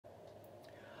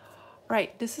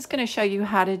Right, this is going to show you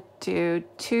how to do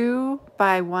 2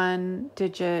 by 1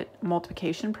 digit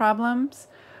multiplication problems.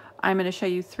 I'm going to show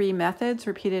you 3 methods: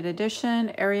 repeated addition,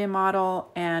 area model,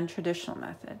 and traditional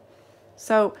method.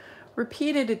 So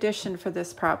repeated addition for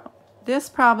this problem. This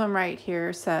problem right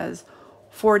here says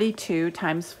 42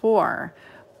 times 4,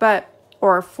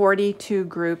 or 42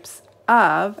 groups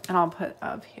of, and I'll put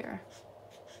of here,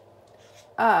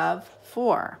 of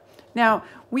 4. Now,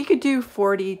 we could do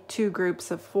 42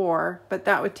 groups of 4, but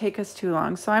that would take us too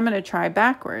long. So I'm going to try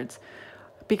backwards.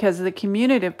 Because of the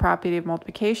commutative property of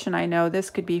multiplication, I know this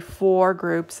could be 4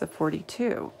 groups of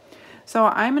 42. So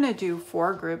I'm going to do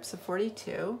 4 groups of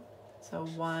 42. So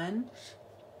 1,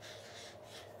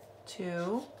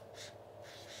 2,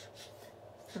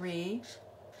 3,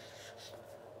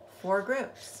 4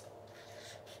 groups.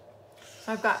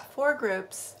 So I've got 4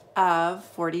 groups of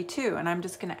 42, and I'm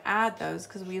just going to add those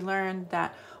because we learned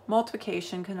that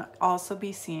multiplication can also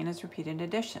be seen as repeated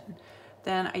addition.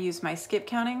 Then I use my skip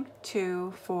counting: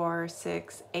 2, 4,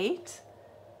 6, 8.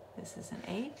 This is an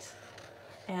 8.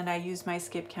 And I use my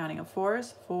skip counting of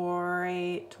 4s: 4,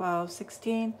 8, 12,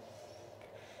 16.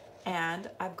 And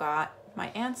I've got my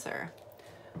answer.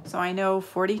 So I know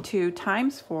 42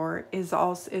 times 4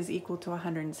 is equal to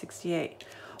 168.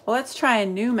 Well, let's try a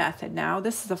new method now.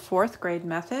 This is a 4th grade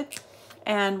method.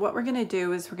 And what we're going to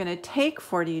do is we're going to take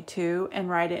 42 and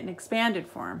write it in expanded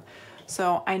form.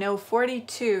 So I know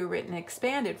 42 written in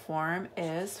expanded form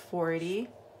is 40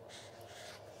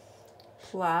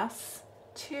 plus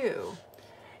 2.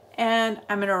 And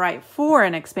I'm going to write 4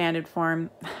 in expanded form.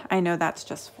 I know that's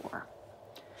just 4.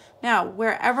 Now,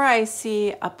 wherever I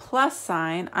see a plus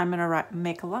sign, I'm going to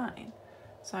make a line.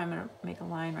 So I'm going to make a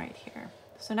line right here.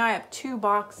 So now I have 2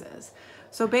 boxes.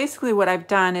 So basically what I've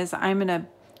done is I'm going to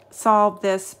solve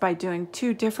this by doing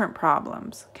 2 different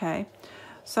problems, okay?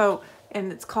 So,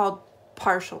 and it's called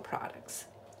partial products.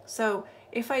 So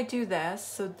if I do this,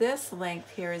 so this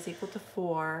length here is equal to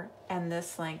 4, and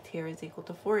this length here is equal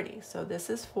to 40. So this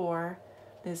is 4,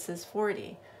 this is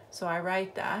 40. So I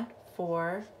write that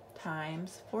 4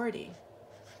 times 40,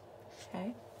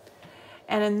 okay?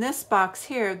 And in this box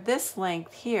here, this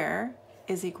length here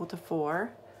is equal to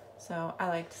 4. So I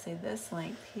like to say this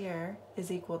length here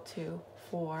is equal to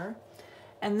 4.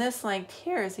 And this length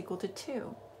here is equal to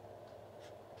 2.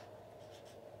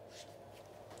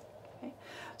 Okay.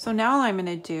 So now all I'm going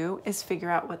to do is figure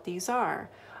out what these are.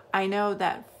 I know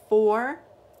that 4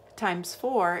 times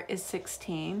 4 is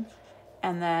 16.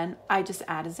 And then I just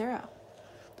add a 0.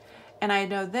 And I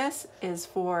know this is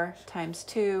 4 times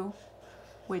 2,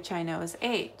 which I know is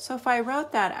 8. So if I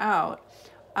wrote that out,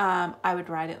 I would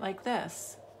write it like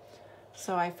this.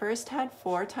 So I first had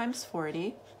 4 times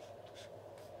 40.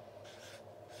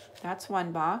 That's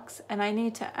one box. And I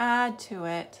need to add to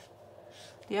it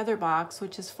the other box,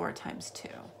 which is 4 times 2.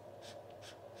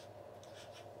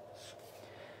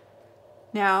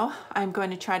 Now I'm going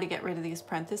to try to get rid of these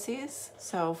parentheses.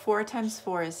 So 4 times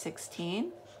 4 is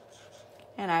 16.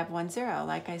 And I have 1 0,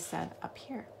 like I said up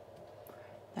here.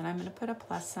 Then I'm going to put a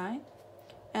plus sign.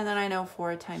 And then I know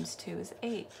 4 times 2 is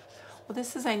 8. Well,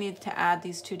 this is, I need to add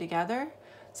these 2 together.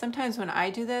 Sometimes when I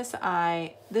do this,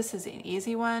 this is an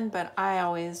easy one, but I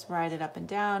always write it up and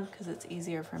down because it's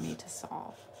easier for me to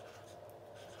solve.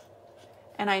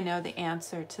 And I know the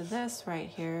answer to this right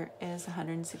here is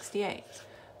 168.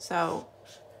 So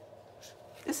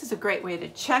this is a great way to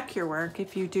check your work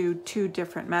if you do 2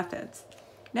 different methods.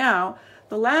 Now,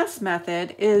 the last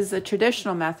method is a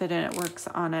traditional method, and it works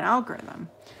on an algorithm.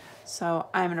 So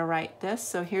I'm going to write this.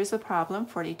 So here's the problem: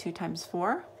 42 times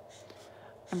 4.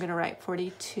 I'm going to write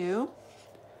 42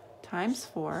 times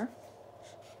 4.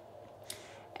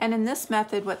 And in this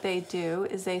method, what they do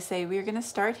is they say we're going to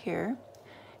start here,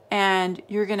 and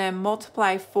you're going to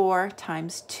multiply 4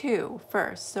 times 2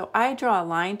 first. So I draw a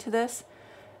line to this.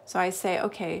 So I say,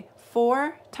 okay,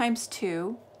 4 times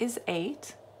 2 is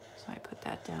 8. So I put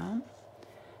that down.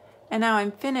 And now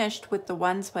I'm finished with the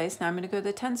ones place. Now I'm going to go to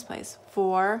the tens place.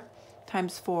 4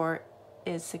 times 4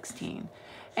 is 16.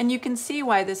 And you can see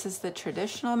why this is the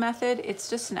traditional method. It's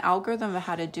just an algorithm of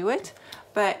how to do it,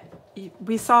 but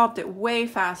we solved it way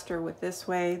faster with this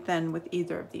way than with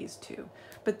either of these 2.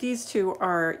 But these 2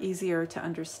 are easier to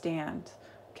understand,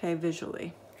 okay,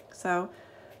 visually. So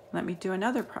let me do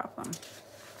another problem.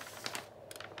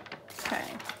 Okay,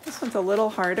 this one's a little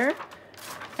harder.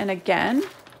 And again,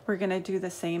 we're going to do the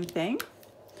same thing.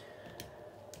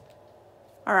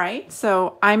 All right,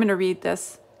 so I'm going to read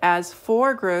this as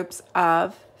 4 groups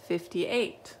of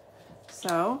 58.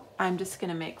 So I'm just going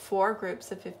to make 4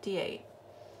 groups of 58.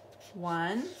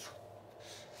 1,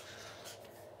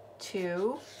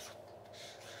 2,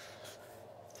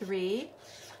 3,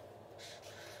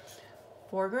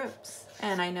 4 groups.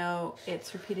 And I know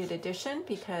it's repeated addition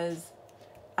because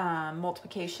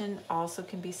multiplication also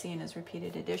can be seen as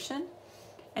repeated addition.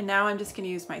 And now I'm just going to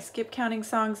use my skip counting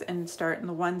songs and start in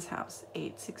the ones house.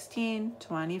 8, 16,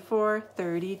 24,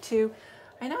 32.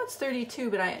 I know it's 32,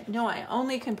 but I know I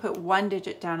only can put 1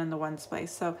 digit down in the ones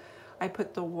place. So I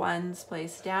put the ones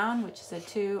place down, which is a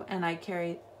 2, and I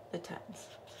carry the tens.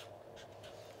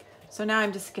 So now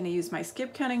I'm just going to use my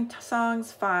skip counting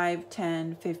songs, 5,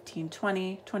 10, 15,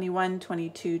 20, 21,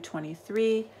 22,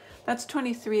 23. That's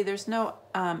 23. There's no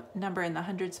number in the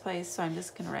hundreds place, so I'm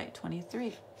just going to write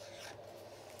 23.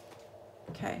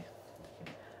 Okay,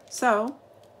 so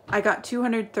I got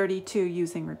 232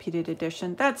 using repeated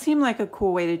addition. That seemed like a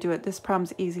cool way to do it. This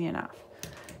problem's easy enough.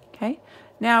 Okay,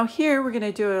 now here we're going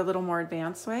to do it a little more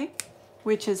advanced way,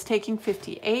 which is taking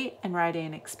 58 and writing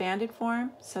an expanded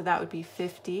form. So that would be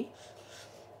 50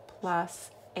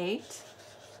 plus 8.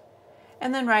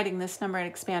 And then writing this number in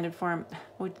expanded form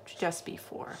would just be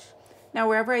 4. Now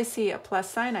wherever I see a plus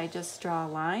sign, I just draw a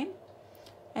line.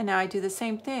 And now I do the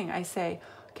same thing. I say,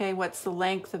 okay, what's the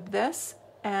length of this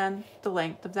and the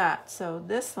length of that? So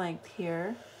this length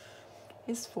here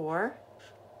is 4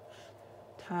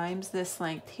 times this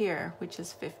length here, which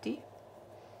is 50.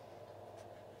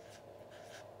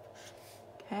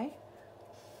 Okay.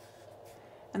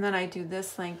 And then I do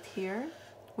this length here,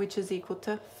 which is equal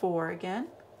to 4 again,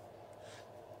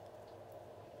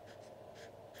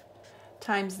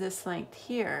 times this length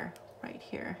here, right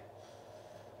here,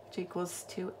 which equals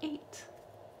to 8.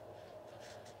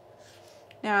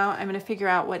 Now I'm going to figure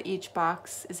out what each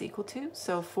box is equal to.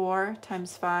 So 4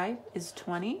 times 5 is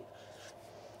 20,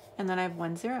 and then I have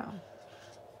 1 0.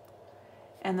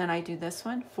 And then I do this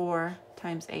one, 4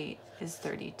 times 8 is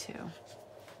 32.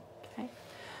 Okay.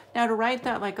 Now to write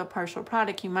that like a partial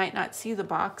product, you might not see the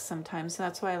box sometimes, so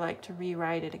that's why I like to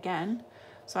rewrite it again.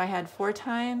 So I had 4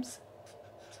 times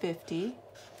 50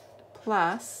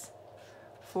 plus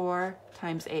 4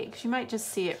 times 8, because you might just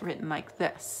see it written like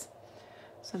this.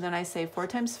 So then I say 4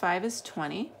 times 5 is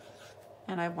 20,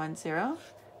 and I have 1 0.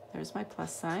 There's my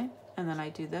plus sign, and then I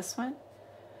do this one.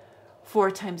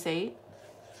 4 times 8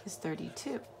 is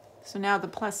 32. So now the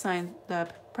plus sign, the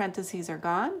parentheses are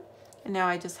gone, and now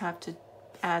I just have to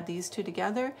add these two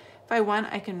together. If I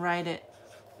want, I can write it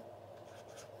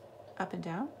up and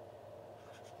down,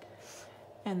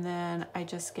 and then I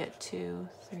just get 2,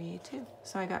 3, 2.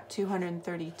 So I got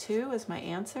 232 as my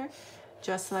answer,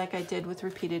 just like I did with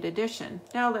repeated addition.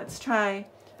 Now let's try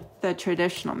the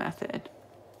traditional method.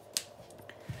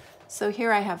 So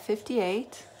here I have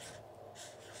 58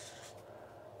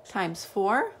 times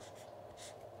 4,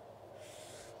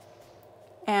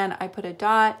 and I put a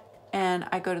dot, and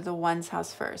I go to the ones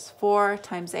house first. 4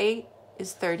 times 8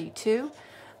 is 32.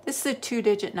 This is a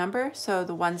 2-digit number, so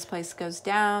the ones place goes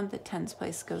down, the tens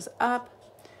place goes up,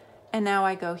 and now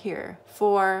I go here.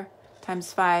 4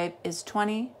 times 5 is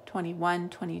 20, 21,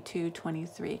 22,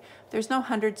 23. There's no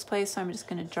hundreds place, so I'm just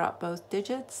going to drop both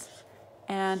digits,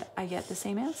 and I get the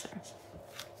same answer.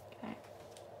 Okay,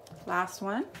 last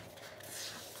one.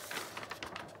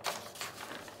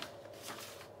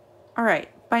 All right,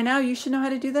 by now you should know how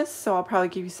to do this, so I'll probably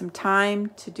give you some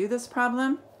time to do this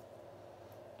problem.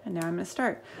 And now I'm going to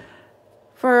start.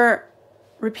 For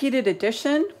repeated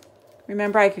addition,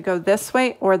 remember I could go this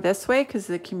way or this way because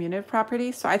of the commutative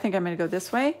property, so I think I'm going to go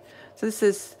this way. So this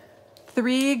is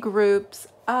 3 groups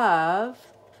of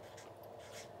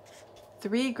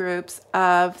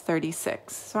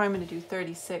 36. So I'm going to do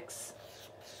 36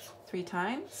 3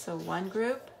 times. So 1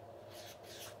 group,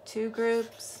 2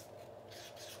 groups,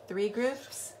 3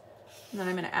 groups, and then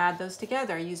I'm going to add those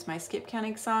together. I use my skip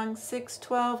counting song, 6,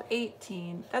 12,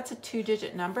 18. That's a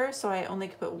 2-digit number, so I only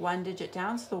can put 1 digit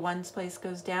down, so the ones place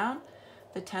goes down,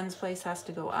 the tens place has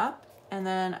to go up, and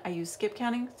then I use skip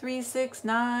counting, 3, 6,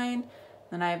 9,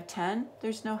 then I have 10.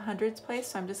 There's no hundreds place,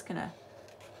 so I'm just going to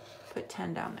put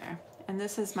 10 down there. And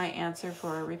this is my answer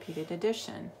for a repeated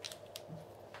addition.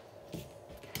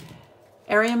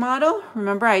 Area model,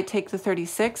 remember I take the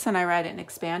 36 and I write it in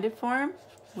expanded form,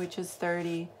 which is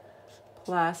 30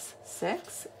 plus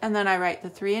 6, and then I write the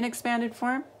 3 in expanded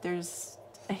form.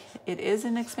 It is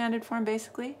in expanded form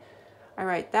basically. I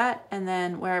write that, and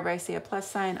then wherever I see a plus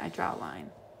sign, I draw a line.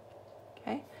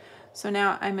 Okay, so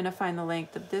now I'm going to find the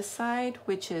length of this side,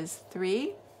 which is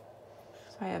 3.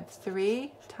 So I have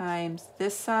 3 times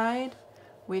this side,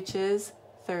 which is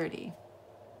 30.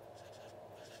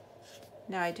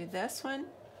 Now I do this one.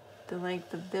 The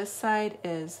length of this side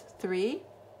is 3.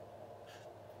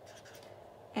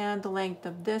 And the length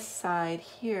of this side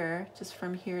here, just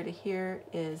from here to here,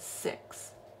 is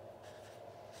 6.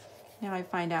 Now I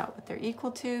find out what they're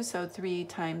equal to. So 3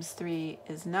 times 3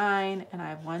 is 9, and I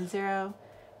have 1 0,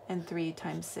 and 3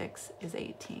 times 6 is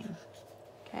 18.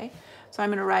 Okay, so I'm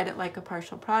going to write it like a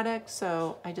partial product.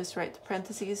 So I just write the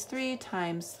parentheses 3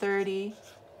 times 30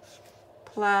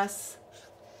 plus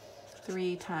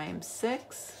 3 times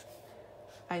 6.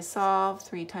 I solve.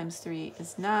 3 times 3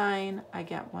 is 9. I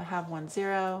have 1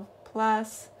 0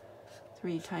 plus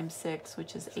 3 times 6,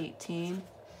 which is 18.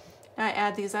 Now I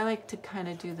add these. I like to kind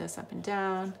of do this up and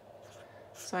down.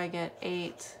 So I get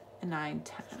 8 and 9,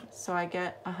 10. So I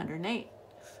get 108.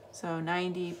 So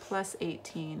 90 plus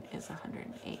 18 is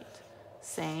 108.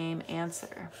 Same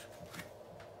answer.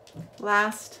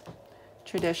 Last,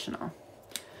 traditional.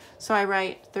 So I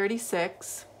write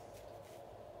 36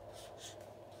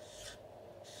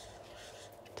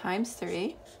 times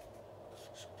 3.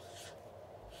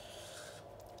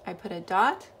 I put a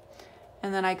dot,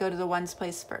 and then I go to the ones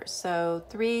place first. So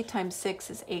 3 times 6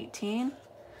 is 18.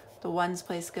 The ones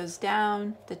place goes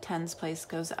down, the tens place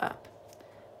goes up.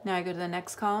 Now I go to the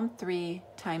next column. 3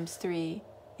 times 3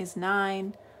 is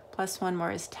 9, plus 1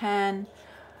 more is 10.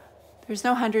 There's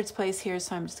no hundreds place here,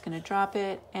 so I'm just going to drop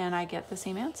it, and I get the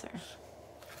same answer.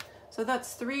 So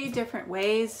that's 3 different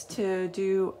ways to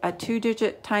do a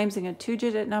 2-digit timesing a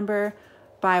 2-digit number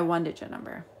by a 1-digit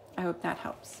number. I hope that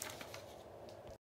helps.